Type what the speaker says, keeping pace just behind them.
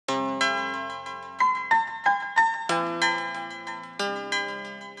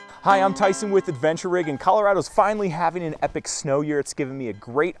Hi, I'm Tyson with Adventure Rig, and Colorado's finally having an epic snow year. It's given me a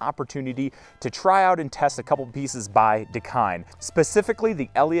great opportunity to try out and test a couple pieces by Dakine, specifically the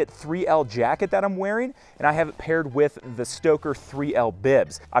Elliott 3L jacket that I'm wearing, and I have it paired with the Stoker 3L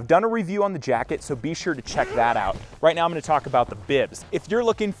bibs. I've done a review on the jacket, so be sure to check that out. Right now I'm going to talk about the bibs. If you're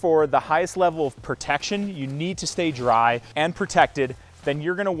looking for the highest level of protection, you need to stay dry and protected, then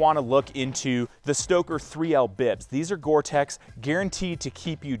you're gonna wanna look into the Stoker 3L bibs. These are Gore-Tex, guaranteed to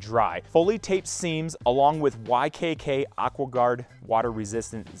keep you dry. Fully taped seams along with YKK AquaGuard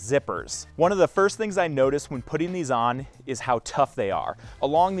water-resistant zippers. One of the first things I noticed when putting these on is how tough they are.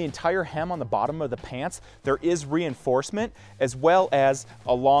 Along the entire hem on the bottom of the pants, there is reinforcement, as well as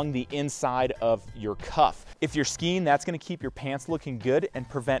along the inside of your cuff. If you're skiing, that's gonna keep your pants looking good and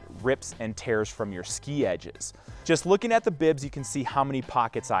prevent rips and tears from your ski edges. Just looking at the bibs, you can see how many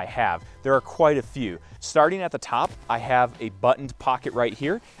pockets I have. There are quite a few. Starting at the top, I have a buttoned pocket right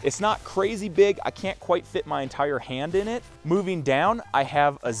here. It's not crazy big. I can't quite fit my entire hand in it. Moving down, I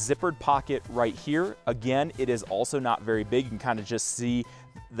have a zippered pocket right here. Again, it is also not very big. You can kind of just see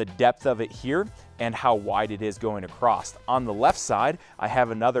the depth of it here and how wide it is going across. On the left side, I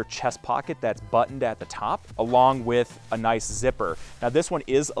have another chest pocket that's buttoned at the top, along with a nice zipper. Now this one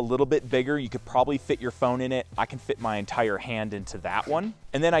is a little bit bigger. You could probably fit your phone in it. I can fit my entire hand into that one.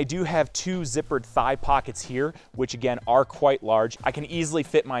 And then I do have two zippered thigh pockets here, which again are quite large. I can easily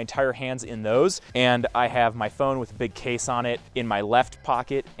fit my entire hands in those. And I have my phone with a big case on it in my left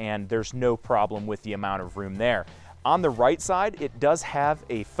pocket, and there's no problem with the amount of room there. On the right side, it does have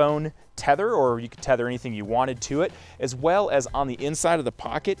a phone tether, or you could tether anything you wanted to it, as well as on the inside of the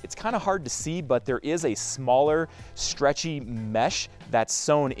pocket. It's kind of hard to see, but there is a smaller stretchy mesh that's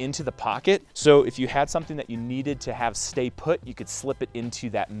sewn into the pocket. So if you had something that you needed to have stay put, you could slip it into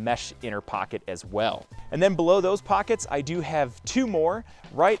that mesh inner pocket as well. And then below those pockets, I do have two more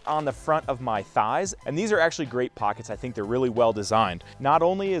right on the front of my thighs. And these are actually great pockets. I think they're really well designed. Not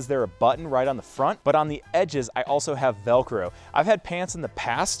only is there a button right on the front, but on the edges, I also have Velcro. I've had pants in the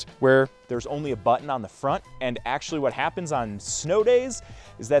past where there's only a button on the front, and actually what happens on snow days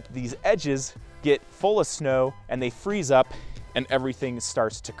is that these edges get full of snow and they freeze up and everything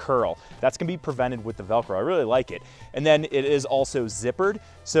starts to curl. That's gonna be prevented with the Velcro. I really like it. And then it is also zippered,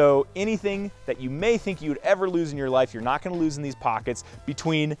 so anything that you may think you'd ever lose in your life, you're not gonna lose in these pockets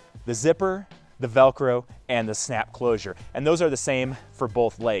between the zipper, the Velcro, and the snap closure. And those are the same for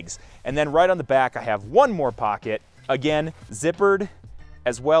both legs. And then right on the back, I have one more pocket, again, zippered,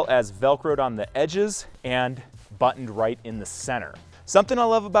 as well as Velcroed on the edges and buttoned right in the center. Something I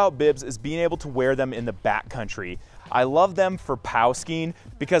love about bibs is being able to wear them in the backcountry. I love them for pow skiing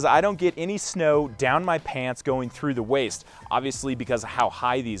because I don't get any snow down my pants going through the waist, obviously because of how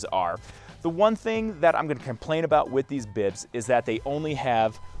high these are. The one thing that I'm gonna complain about with these bibs is that they only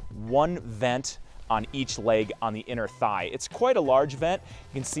have one vent on each leg on the inner thigh. It's quite a large vent.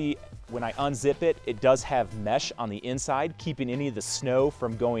 You can see when I unzip it, it does have mesh on the inside, keeping any of the snow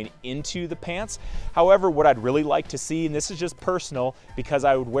from going into the pants. However, what I'd really like to see, and this is just personal because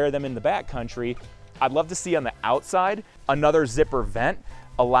I would wear them in the backcountry, I'd love to see on the outside another zipper vent,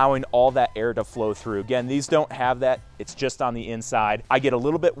 allowing all that air to flow through. Again, these don't have that, it's just on the inside. I get a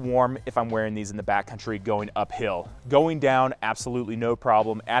little bit warm if I'm wearing these in the backcountry going uphill. Going down, absolutely no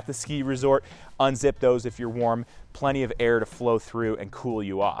problem. At the ski resort, unzip those if you're warm, plenty of air to flow through and cool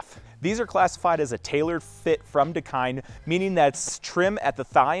you off. These are classified as a tailored fit from Dakine, meaning that it's trim at the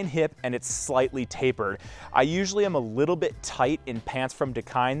thigh and hip and it's slightly tapered. I usually am a little bit tight in pants from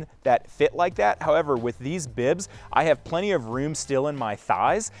Dakine that fit like that. However, with these bibs, I have plenty of room still in my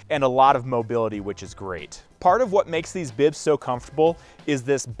thighs and a lot of mobility, which is great. Part of what makes these bibs so comfortable is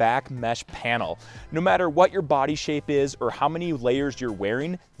this back mesh panel. No matter what your body shape is or how many layers you're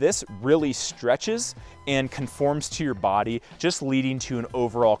wearing, this really stretches and conforms to your body, just leading to an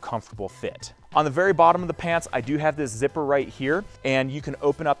overall comfortable fit. On the very bottom of the pants, I do have this zipper right here, and you can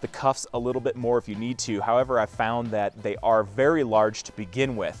open up the cuffs a little bit more if you need to. However, I found that they are very large to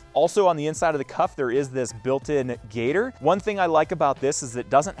begin with. Also on the inside of the cuff, there is this built-in gaiter. One thing I like about this is it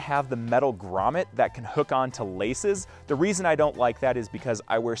doesn't have the metal grommet that can hook onto laces. The reason I don't like that is because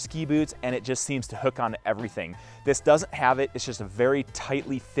I wear ski boots and it just seems to hook onto everything. This doesn't have it. It's just a very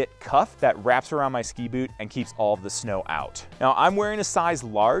tightly fit cuff that wraps around my ski boot and keeps all of the snow out. Now I'm wearing a size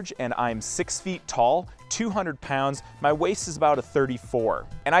large and I'm 6 feet tall, 200 pounds. My waist is about a 34,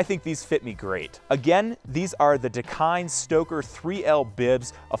 and I think these fit me great. Again, these are the Dakine Stoker 3L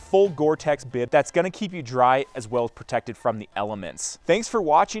bibs, a full Gore-Tex bib that's gonna keep you dry as well as protected from the elements. Thanks for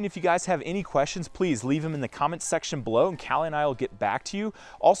watching. If you guys have any questions, please leave them in the comments section below and Callie and I will get back to you.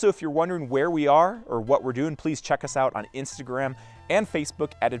 Also, if you're wondering where we are or what we're doing, please check us out on Instagram and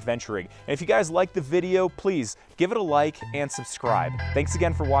Facebook at Adventure Rig. And if you guys like the video, please give it a like and subscribe. Thanks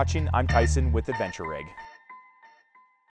again for watching. I'm Tyson with Adventure Rig.